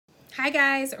Hi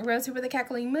guys, Rose here with the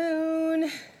Cackling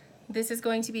Moon. This is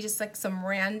going to be just like some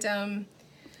random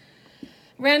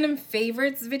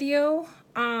favorites video.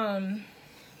 Not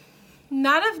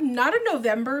a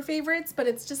November favorites, but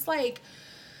it's just like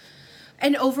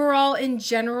an overall in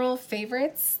general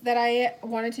favorites that I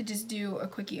wanted to just do a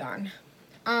quickie on.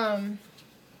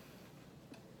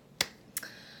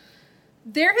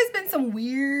 There has been some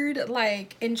weird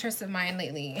like interests of mine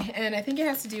lately, and I think it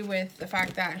has to do with the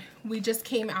fact that we just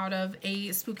came out of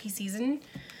a spooky season.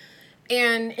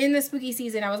 And in the spooky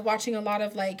season, I was watching a lot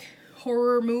of like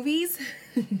horror movies,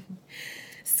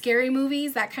 scary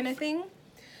movies, that kind of thing.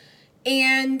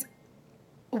 And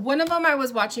one of them I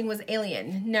was watching was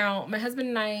Alien. Now, my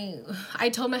husband and I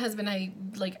told my husband I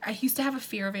used to have a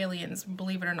fear of aliens,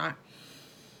 believe it or not,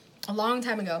 a long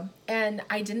time ago. And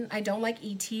I don't like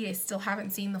E.T. I still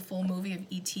haven't seen the full movie of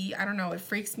E.T. I don't know, it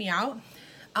freaks me out.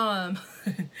 And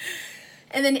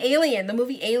then Alien, the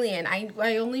movie Alien,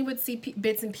 I only would see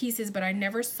bits and pieces, but I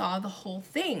never saw the whole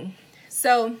thing.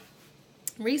 So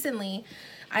recently,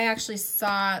 I actually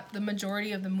saw the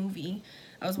majority of the movie.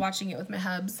 I was watching it with my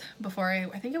hubs before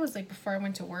I think it was like before I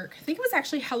went to work. I think it was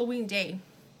actually Halloween day.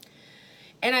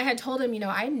 And I had told him,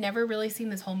 I had never really seen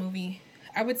this whole movie.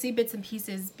 I would see bits and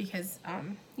pieces because,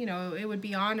 it would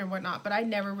be on or whatnot, but I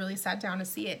never really sat down to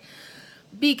see it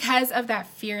because of that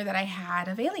fear that I had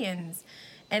of aliens.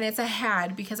 And it's a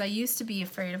had because I used to be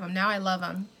afraid of them. Now I love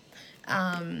them.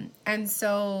 And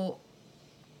so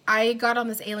I got on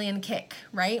this alien kick,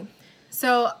 right?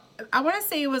 So I want to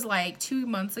say it was like 2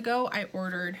 months ago, I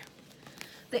ordered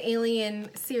the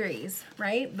Alien series,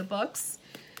 right? The books.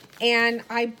 And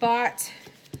I bought,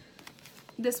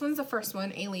 this one's the first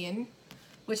one, Alien,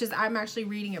 which is, I'm actually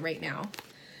reading it right now.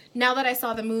 Now that I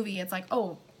saw the movie, it's like,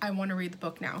 oh, I want to read the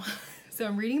book now. So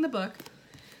I'm reading the book.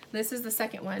 This is the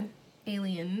second one,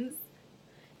 Aliens.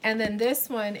 And then this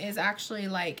one is actually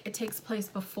like, it takes place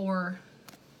before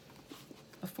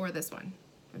this one,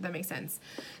 if that makes sense.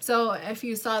 So if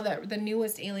you saw the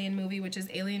newest Alien movie, which is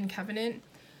Alien Covenant,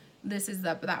 this is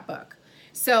that book.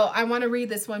 So I want to read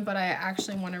this one, but I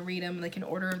actually want to read them like in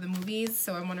order of the movies.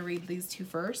 So I want to read these two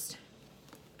first.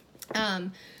 I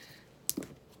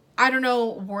don't know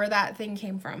where that thing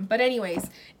came from, but anyways,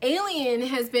 Alien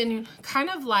has been kind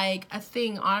of like a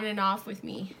thing on and off with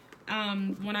me.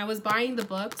 When I was buying the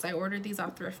books, I ordered these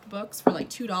off Thrift Books for like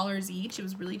 $2 each. It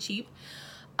was really cheap.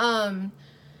 I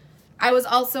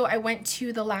went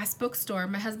to the last bookstore.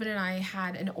 My husband and I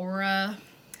had an aura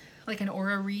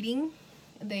reading.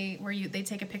 They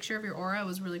take a picture of your aura. It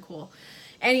was really cool.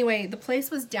 Anyway, the place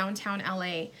was downtown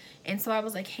LA. And so I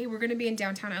was like, hey, we're going to be in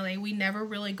downtown LA. We never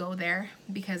really go there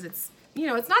because it's,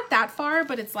 it's not that far,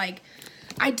 but it's like,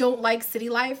 I don't like city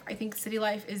life. I think city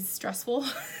life is stressful.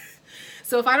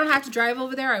 So if I don't have to drive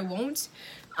over there, I won't.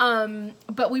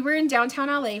 But we were in downtown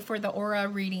LA for the aura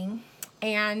reading,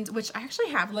 and which I actually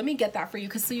have. Let me get that for you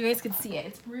so you guys can see it.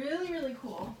 It's really, really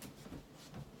cool.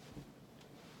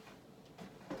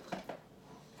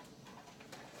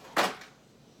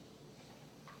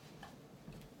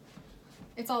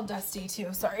 It's all dusty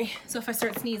too, sorry. So if I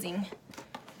start sneezing.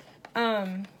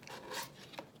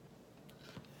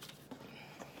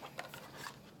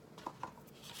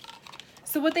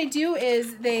 So what they do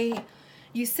is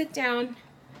you sit down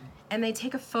and they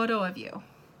take a photo of you.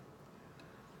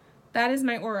 That is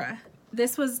my aura.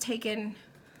 This was taken,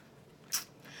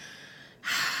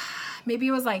 maybe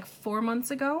it was like 4 months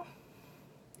ago.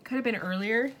 Could have been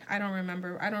earlier. I don't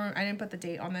remember. I didn't put the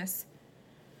date on this.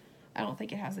 I don't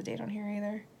think it has a date on here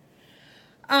either.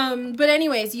 But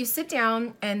anyways, you sit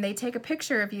down and they take a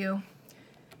picture of you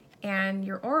and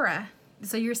your aura.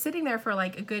 So you're sitting there for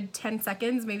like a good 10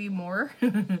 seconds, maybe more,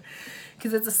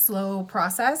 because it's a slow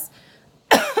process.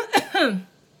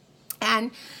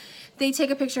 And they take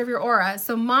a picture of your aura.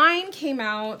 So mine came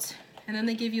out, and then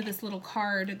they give you this little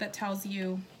card that tells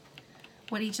you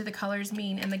what each of the colors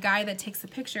mean. And the guy that takes the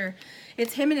picture,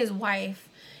 it's him and his wife.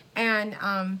 And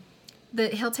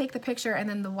he'll take the picture, and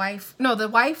then the wife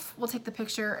will take the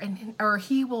picture, or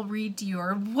he will read to you,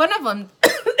 or one of them,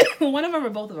 one of them or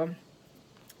both of them.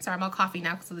 Sorry, I'm all coffee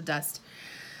now because of the dust.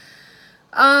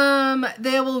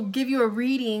 They will give you a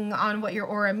reading on what your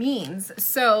aura means.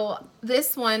 So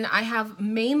this one, I have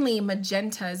mainly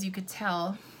magenta, as you could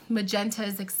tell. Magenta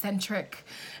is eccentric,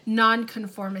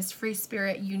 non-conformist, free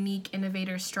spirit, unique,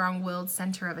 innovator, strong-willed,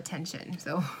 center of attention.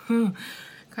 So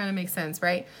kind of makes sense,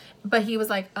 right? But he was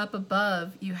like, up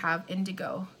above, you have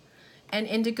indigo. And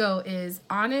indigo is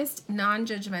honest,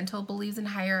 non-judgmental, believes in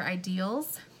higher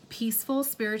ideals, peaceful,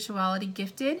 spiritually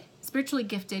gifted,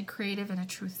 creative, and a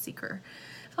truth seeker.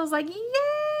 So I was like,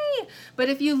 yay! But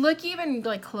if you look even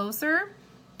like closer,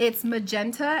 It's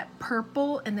magenta,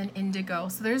 purple, and then indigo.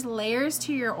 So there's layers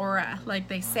to your aura, like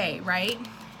they say, right?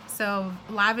 So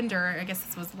lavender, I guess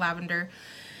this was lavender.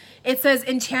 It says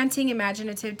enchanting,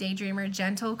 imaginative, daydreamer,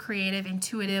 gentle, creative,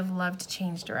 intuitive, love to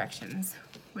change directions,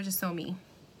 which is so me.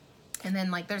 And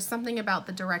then like there's something about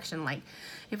the direction, like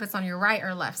if it's on your right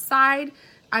or left side,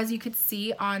 as you could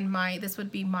see on my, this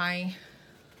would be my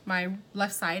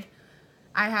left side,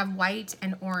 I have white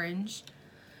and orange.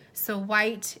 So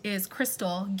white is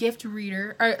crystal, gift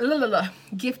reader, or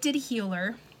gifted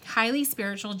healer, highly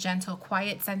spiritual, gentle,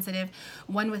 quiet, sensitive,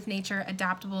 one with nature,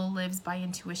 adaptable, lives by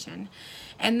intuition.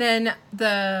 And then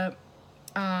the,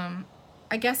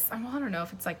 I guess, I don't know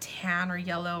if it's like tan or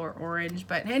yellow or orange,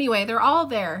 but anyway, they're all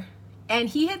there. And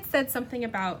he had said something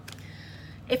about,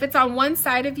 if it's on one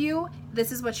side of you,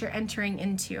 this is what you're entering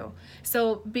into.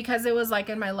 So because it was like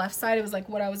in my left side, it was like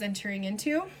what I was entering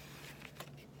into.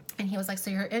 And he was like, so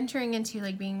you're entering into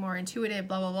like being more intuitive,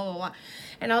 blah, blah, blah, blah, blah.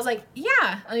 And I was like,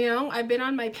 yeah, you know, I've been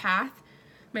on my path,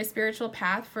 my spiritual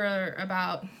path for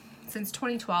about, since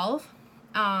 2012.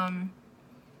 So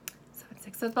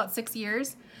it's about 6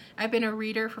 years. I've been a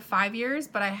reader for 5 years,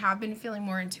 but I have been feeling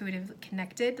more intuitive,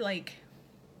 connected, like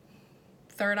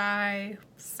third eye,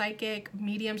 psychic,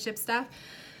 mediumship stuff.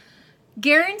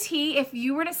 Guarantee if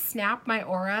you were to snap my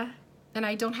aura, and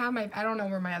I don't have my, I don't know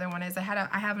where my other one is. I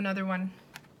have another one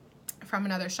from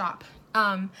another shop.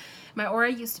 My aura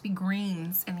used to be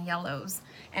greens and yellows,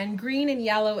 and green and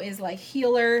yellow is like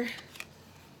healer,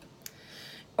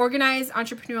 organized,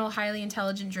 entrepreneurial, highly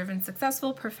intelligent, driven,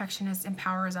 successful, perfectionist,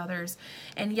 empowers others.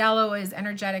 And yellow is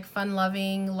energetic,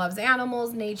 fun-loving, loves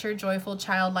animals, nature, joyful,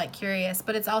 childlike, curious.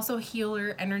 But it's also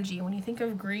healer energy. When you think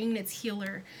of green, it's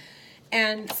healer.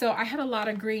 And so I had a lot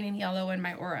of green and yellow in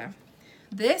my aura.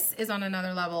 This is on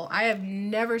another level. I have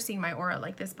never seen my aura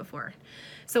like this before.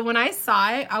 So when I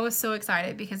saw it, I was so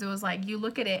excited because it was like, you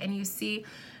look at it and you see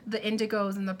the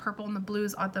indigos and the purple and the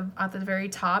blues at the very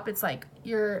top. It's like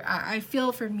I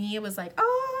feel for me, it was like,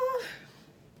 oh,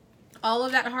 all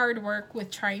of that hard work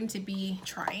with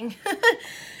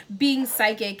being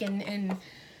psychic and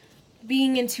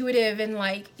being intuitive and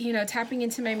like, you know, tapping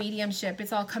into my mediumship,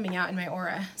 it's all coming out in my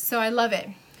aura. So I love it.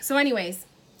 So anyways,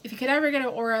 if you could ever get an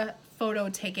aura photo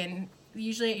taken,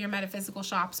 usually at your metaphysical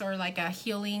shops or like a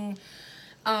healing,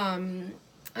 a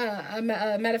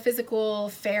metaphysical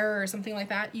fair or something like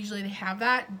that, usually they have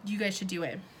that. You guys should do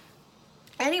it.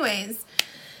 Anyways,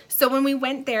 so when we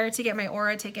went there to get my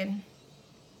aura taken,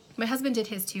 my husband did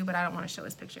his too, but I don't want to show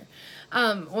his picture.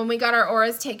 When we got our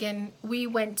auras taken, we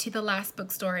went to the last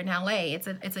bookstore in LA.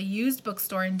 It's a used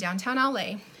bookstore in downtown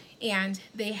LA, and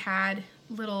they had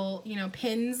little, you know,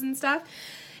 pins and stuff.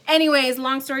 Anyways,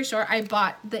 long story short, I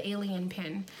bought the alien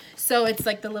pin. So it's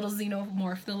like the little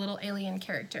xenomorph, the little alien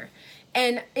character.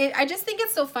 And I just think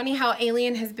it's so funny how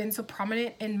alien has been so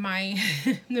prominent in my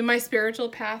in my spiritual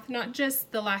path, not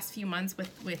just the last few months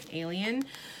with alien,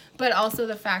 but also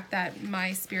the fact that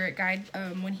my spirit guide,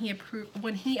 when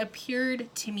he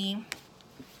appeared to me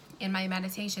in my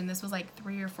meditation, this was like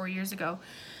 3 or 4 years ago,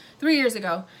 3 years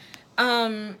ago,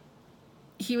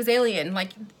 he was alien, like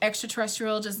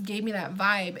extraterrestrial, just gave me that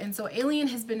vibe. And so alien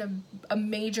has been a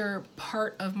major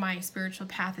part of my spiritual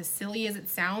path. As silly as it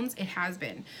sounds, it has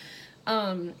been.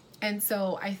 And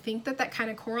so I think that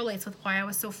kind of correlates with why I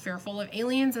was so fearful of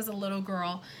aliens as a little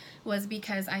girl, was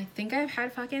because I think I've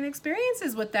had fucking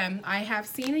experiences with them. I have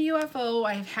seen a UFO.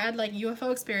 I've had like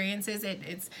UFO experiences.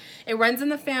 It runs in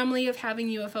the family of having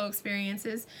UFO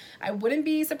experiences. I wouldn't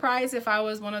be surprised if I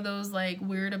was one of those like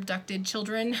weird abducted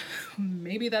children.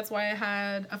 Maybe that's why I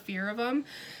had a fear of them.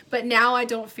 But now I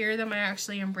don't fear them. I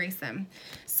actually embrace them.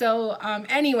 So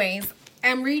anyways,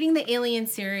 I'm reading the Alien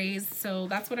series. So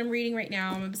that's what I'm reading right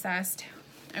now. I'm obsessed.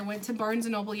 I went to Barnes &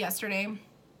 Noble yesterday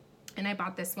and I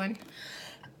bought this one.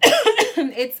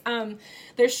 It's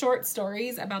they're short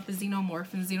stories about the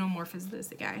xenomorph, and xenomorph is this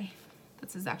guy.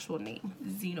 That's his actual name,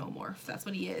 xenomorph. That's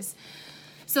what he is.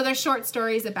 So they're short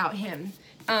stories about him.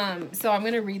 So I'm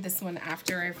gonna read this one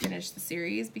after I finish the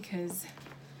series because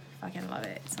I fucking love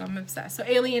it. So I'm obsessed. So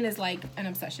Alien is like an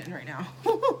obsession right now.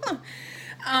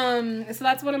 So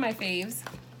that's one of my faves.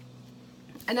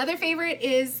 Another favorite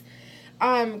is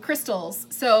crystals.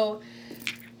 So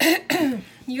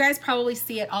you guys probably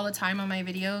see it all the time on my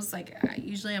videos. Like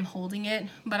usually I'm holding it,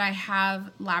 but I have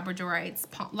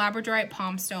labradorite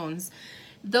palm stones.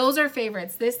 Those are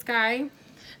favorites. This guy,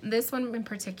 this one in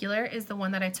particular, is the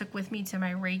one that I took with me to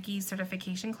my Reiki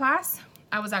certification class.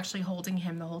 I was actually holding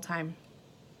him the whole time.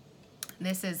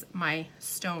 This is my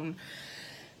stone.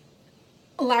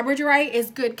 Labradorite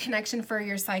is good connection for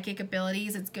your psychic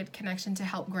abilities. It's good connection to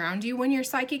help ground you when you're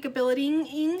psychic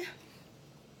abilitying.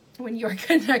 when you're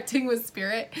connecting with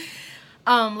spirit.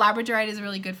 Labradorite is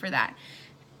really good for that.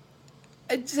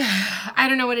 I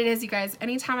don't know what it is, you guys.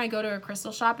 Anytime I go to a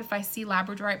crystal shop, if I see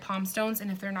labradorite palm stones and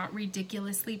if they're not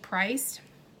ridiculously priced,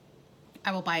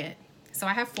 I will buy it. So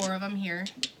I have 4 of them here.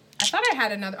 I thought I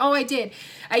had another. Oh, I did.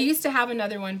 I used to have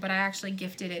another one, but I actually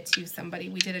gifted it to somebody.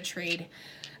 We did a trade.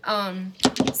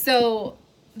 So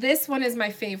this one is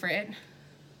my favorite.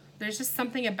 There's just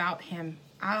something about him.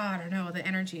 I don't know, the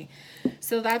energy.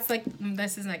 So that's like,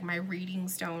 this is like my reading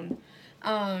stone.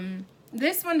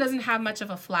 This one doesn't have much of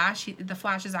a flash. The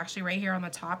flash is actually right here on the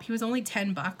top. He was only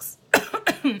 10 bucks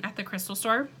at the crystal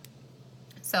store.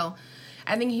 So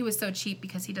I think he was so cheap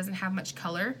because he doesn't have much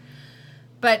color.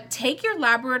 But take your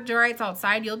labradorites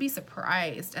outside. You'll be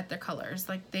surprised at their colors.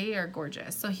 Like, they are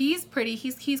gorgeous. So he's pretty.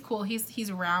 He's cool.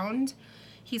 He's round.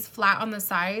 He's flat on the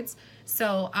sides.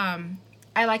 So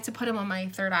I like to put him on my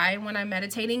third eye when I'm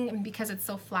meditating. And because it's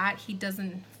so flat, he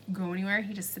doesn't go anywhere.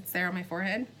 He just sits there on my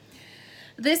forehead.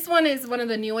 This one is one of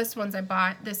the newest ones I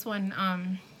bought. This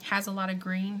one has a lot of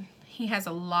green. He has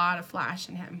a lot of flash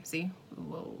in him. See?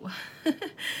 Whoa.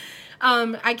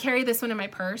 I carry this one in my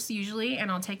purse usually, and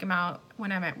I'll take him out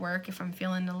when I'm at work if I'm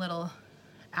feeling a little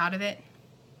out of it.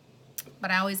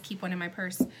 But I always keep one in my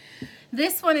purse.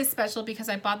 This one is special because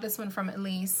I bought this one from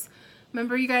Elise.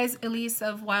 Remember, you guys, Elise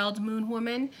of Wild Moon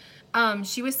Woman?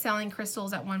 She was selling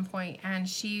crystals at one point, and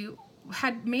she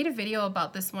had made a video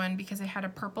about this one because it had a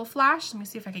purple flash. Let me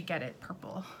see if I could get it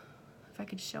purple. If I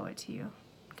could show it to you.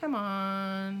 Come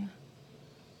on.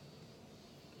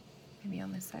 Maybe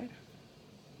on this side.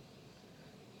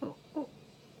 Oh, oh.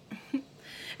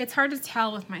 It's hard to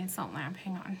tell with my salt lamp.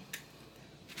 Hang on.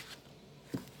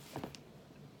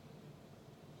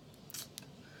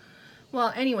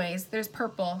 Well, anyways, there's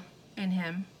purple in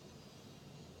him.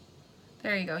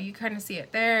 There you go. You kind of see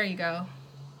it. There you go.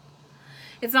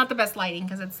 It's not the best lighting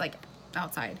because it's like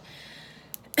outside.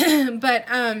 But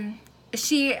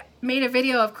she made a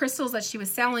video of crystals that she was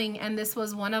selling, and this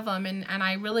was one of them, and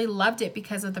I really loved it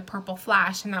because of the purple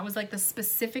flash, and that was like the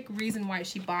specific reason why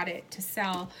she bought it to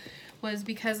sell, was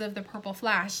because of the purple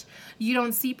flash. You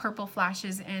don't see purple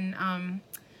flashes in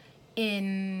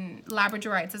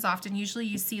labradorites as often. Usually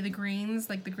you see the greens,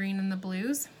 like the green and the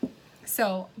blues.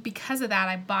 So because of that,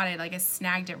 I bought it. Like, I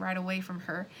snagged it right away from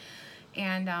her.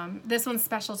 And this one's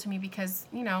special to me because,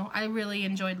 you know, I really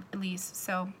enjoyed Elise,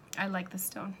 so I like this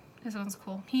stone. This one's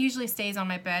cool. He usually stays on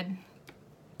my bed,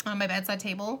 on my bedside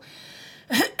table.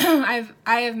 I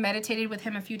have meditated with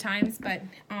him a few times, but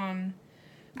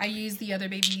I use the other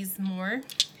babies more.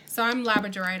 So I'm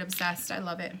labradorite obsessed. I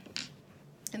love it.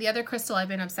 And the other crystal I've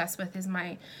been obsessed with is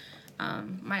my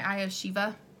my Eye of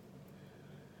Shiva.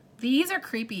 These are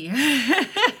creepy.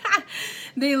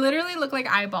 They literally look like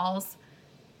eyeballs.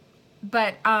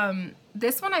 But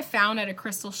this one I found at a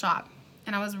crystal shop,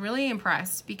 and I was really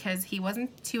impressed because he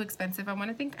wasn't too expensive.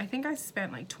 I think I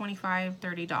spent like $25,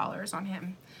 $30 on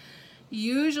him.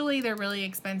 Usually they're really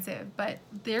expensive, but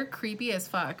they're creepy as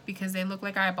fuck because they look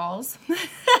like eyeballs.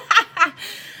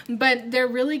 But they're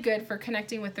really good for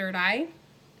connecting with third eye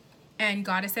and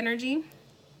goddess energy.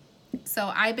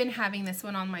 So I've been having this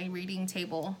one on my reading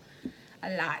table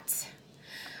a lot.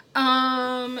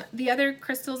 The other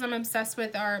crystals I'm obsessed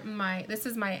with are this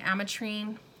is my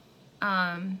ametrine.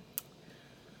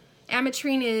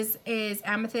 Ametrine is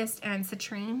amethyst and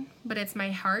citrine, but it's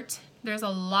my heart. There's a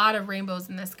lot of rainbows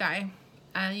in this guy.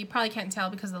 You probably can't tell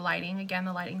because of the lighting. Again,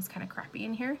 the lighting's kind of crappy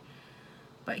in here.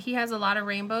 But he has a lot of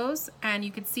rainbows, and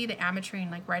you could see the ametrine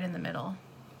like right in the middle.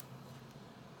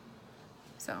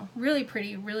 So really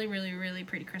pretty, really, really, really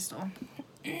pretty crystal.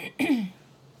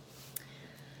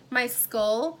 My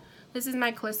skull. This is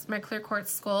my clear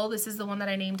quartz skull. This is the one that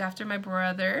I named after my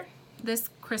brother. This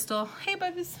crystal, hey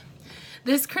bubbies.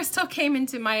 This crystal came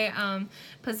into my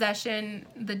possession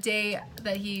the day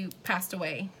that he passed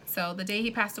away. So the day he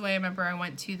passed away, I remember I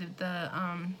went to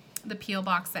the P.O.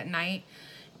 box at night,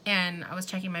 and I was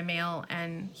checking my mail,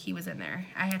 and he was in there.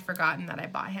 I had forgotten that I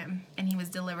bought him, and he was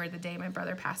delivered the day my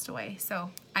brother passed away.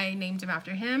 So I named him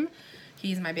after him.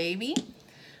 He's my baby.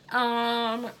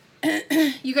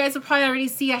 You guys will probably already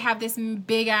see I have this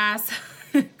big ass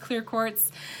clear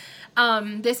quartz.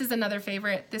 This is another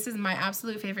favorite. This is my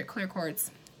absolute favorite clear quartz.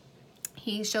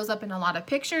 He shows up in a lot of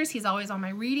pictures. He's always on my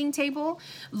reading table.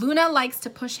 Luna likes to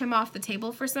push him off the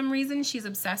table for some reason. She's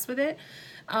obsessed with it.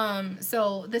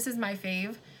 So this is my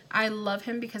fave. I love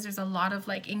him because there's a lot of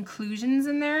like inclusions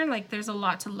in there. Like, there's a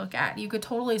lot to look at. You could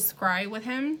totally scry with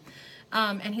him.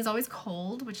 And he's always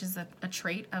cold, which is a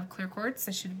trait of clear quartz.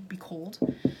 It should be cold.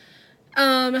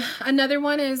 Another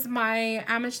one is my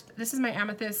amethyst. This is my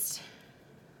amethyst.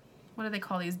 What do they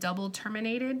call these? Double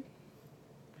terminated.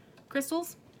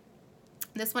 crystals.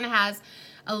 This one has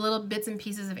a little bits and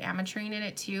pieces of ametrine in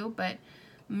it too, but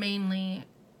mainly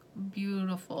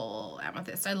beautiful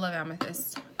amethyst. I love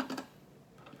amethyst.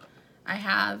 I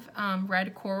have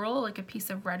red coral, like a piece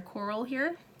of red coral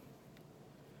here.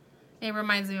 It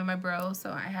reminds me of my bro, so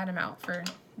I had him out for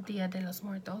Dia de los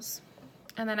Muertos.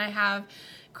 And then I have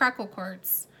crackle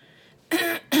quartz.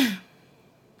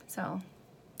 So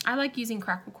I like using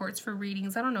crackle quartz for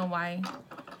readings. I don't know why.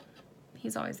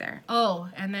 He's always there. Oh,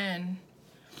 and then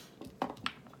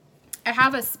I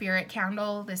have a spirit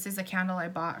candle. This is a candle I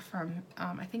bought from,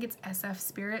 I think it's SF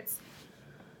Spirits.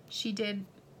 She did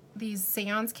these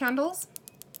seance candles.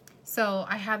 So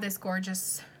I have this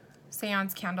gorgeous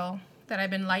seance candle that I've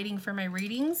been lighting for my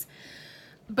readings.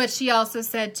 But she also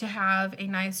said to have a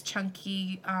nice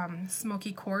chunky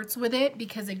smoky quartz with it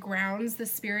because it grounds the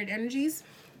spirit energies.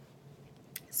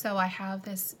 So I have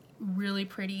this really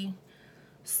pretty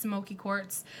smoky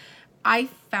quartz. I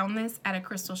found this at a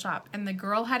crystal shop and the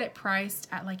girl had it priced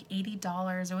at like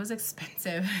 $80. It was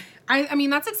expensive. I mean,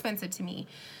 that's expensive to me,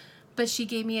 but she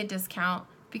gave me a discount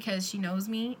because she knows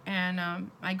me and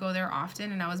I go there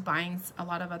often and I was buying a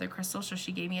lot of other crystals, so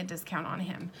she gave me a discount on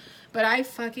him. But I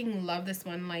fucking love this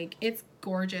one. Like, it's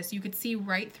gorgeous. You could see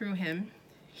right through him.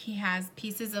 He has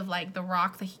pieces of like the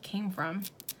rock that he came from.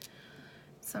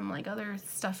 Some like other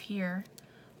stuff here,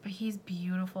 but he's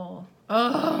beautiful.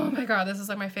 Oh my god, this is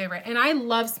like my favorite. And I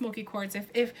love smoky quartz.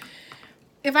 If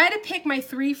I had to pick my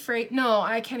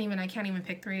I can't even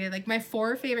pick three. Like, my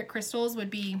 4 favorite crystals would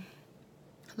be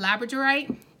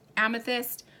labradorite,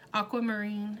 amethyst,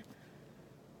 aquamarine,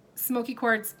 smoky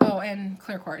quartz, and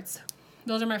clear quartz.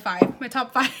 Those are my 5. My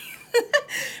top 5.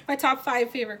 My top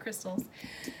 5 favorite crystals.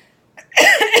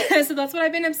 So that's what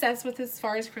I've been obsessed with as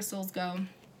far as crystals go.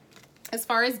 As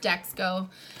far as decks go,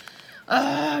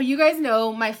 you guys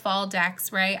know my fall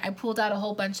decks, right? I pulled out a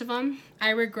whole bunch of them.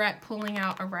 I regret pulling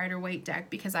out a Rider-Waite deck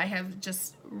because I have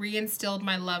just reinstilled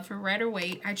my love for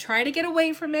Rider-Waite. I try to get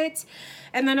away from it,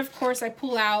 and then of course I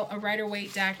pull out a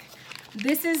Rider-Waite deck.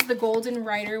 This is the Golden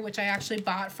Rider, which I actually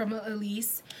bought from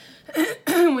Elise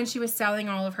when she was selling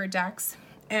all of her decks,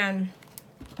 and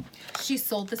she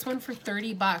sold this one for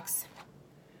 30 bucks.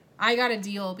 I got a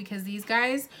deal because these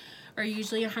guys are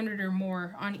usually 100 or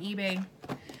more on eBay.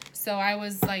 So I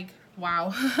was like,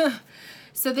 wow.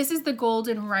 So this is the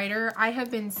Golden Rider. I have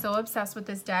been so obsessed with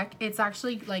this deck. It's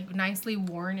actually like nicely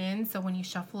worn in, so when you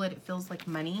shuffle it, it feels like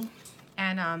money.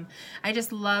 And I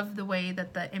just love the way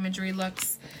that the imagery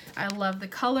looks. I love the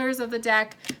colors of the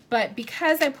deck. But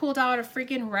because I pulled out a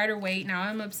freaking Rider-Waite, now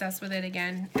I'm obsessed with it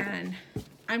again. And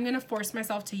I'm going to force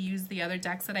myself to use the other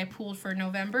decks that I pulled for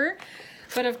November.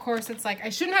 But of course, it's like, I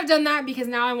shouldn't have done that because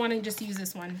now I want to just use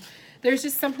this one. There's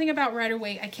just something about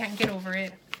Rider-Waite. I can't get over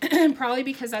it. Probably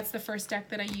because that's the first deck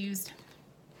that I used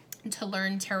to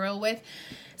learn tarot with.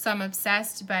 So I'm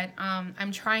obsessed, but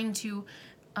I'm trying to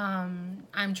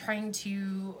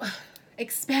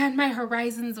expand my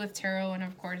horizons with tarot, and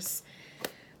of course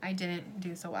I didn't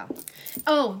do so well.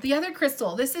 Oh, the other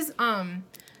crystal. This is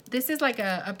like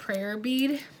a prayer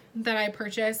bead that I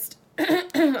purchased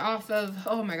off of,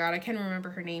 oh my god, I can't remember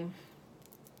her name.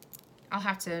 I'll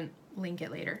have to link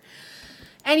it later.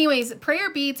 Anyways, prayer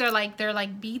beads are like, they're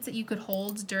like beads that you could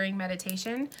hold during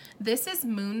meditation. This is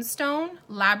moonstone,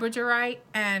 labradorite,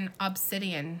 and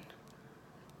obsidian.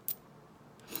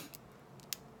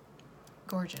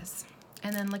 Gorgeous.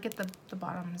 And then look at the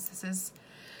bottoms.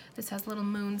 This has little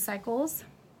moon cycles.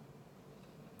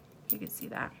 You can see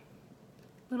that.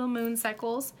 Little moon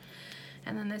cycles.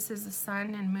 And then this is the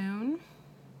sun and moon.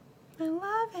 I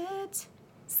love it.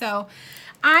 So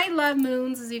I love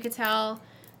moons, as you can tell.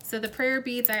 So the prayer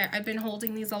beads, I've been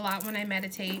holding these a lot when I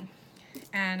meditate.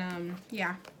 And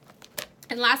yeah.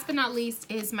 And last but not least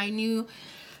is my new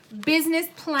business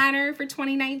planner for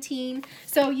 2019.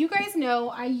 So you guys know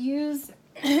I use,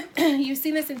 you've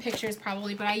seen this in pictures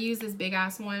probably, but I use this big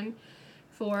ass one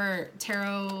for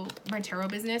tarot, my tarot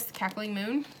business, Cackling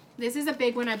Moon. This is a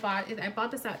big one I bought. I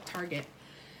bought this at Target.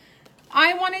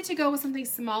 I wanted to go with something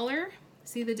smaller.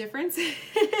 See the difference?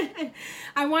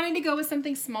 I wanted to go with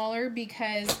something smaller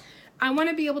because I want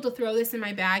to be able to throw this in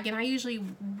my bag, and I usually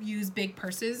use big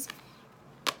purses.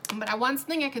 But I want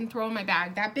something I can throw in my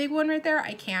bag. That big one right there,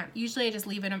 I can't. Usually I just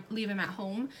leave them at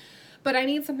home. But I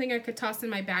need something I could toss in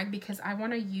my bag because I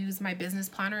want to use my business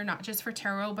planner, not just for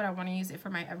tarot, but I want to use it for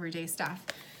my everyday stuff.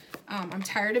 I'm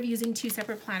tired of using 2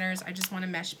 separate planners. I just want to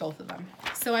mesh both of them.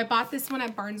 So I bought this one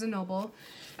at Barnes & Noble.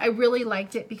 I really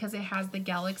liked it because it has the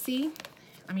galaxy.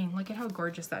 I mean, look at how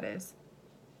gorgeous that is,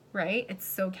 right? It's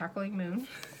so Cackling Moon.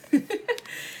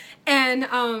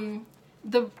 And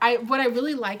what I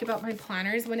really like about my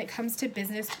planners, when it comes to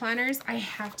business planners, I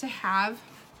have to have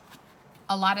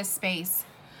a lot of space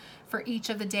for each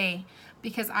of the day,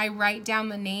 because I write down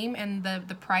the name and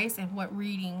the price and what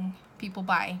reading people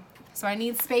buy. So I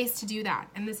need space to do that,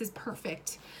 and this is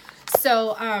perfect.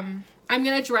 So I'm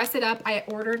gonna dress it up. I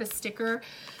ordered a sticker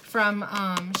from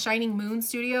Shining Moon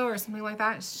Studio or something like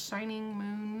that. Shining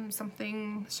Moon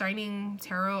something, Shining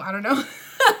Tarot, I don't know.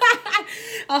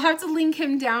 I'll have to link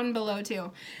him down below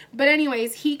too. But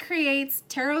anyways, he creates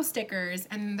tarot stickers,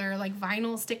 and they're like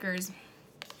vinyl stickers.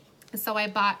 So I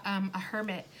bought a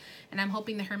hermit, and I'm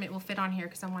hoping the hermit will fit on here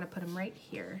because I want to put him right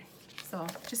here. So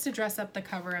just to dress up the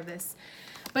cover of this.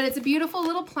 But it's a beautiful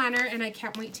little planner, and I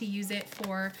can't wait to use it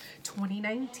for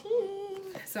 2019.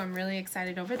 So I'm really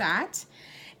excited over that.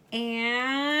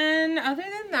 And other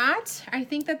than that, I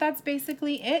think that that's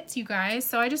basically it, you guys.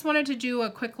 So I just wanted to do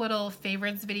a quick little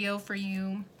favorites video for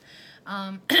you,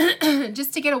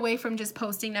 just to get away from just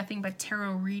posting nothing but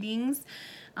tarot readings.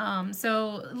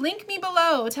 So link me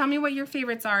below. Tell me what your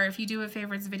favorites are. If you do a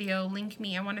favorites video, link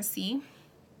me. I want to see.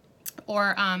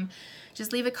 Or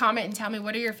just leave a comment and tell me,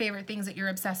 what are your favorite things that you're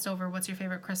obsessed over? What's your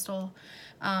favorite crystal?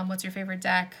 What's your favorite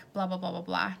deck? Blah, blah, blah, blah,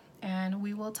 blah. And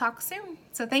we will talk soon.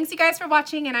 So thanks you guys for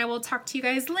watching, and I will talk to you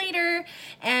guys later.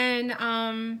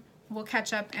 And we'll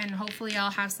catch up, and hopefully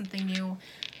I'll have something new,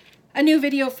 a new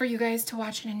video for you guys to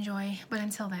watch and enjoy. But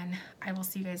until then, I will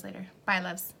see you guys later. Bye,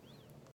 loves.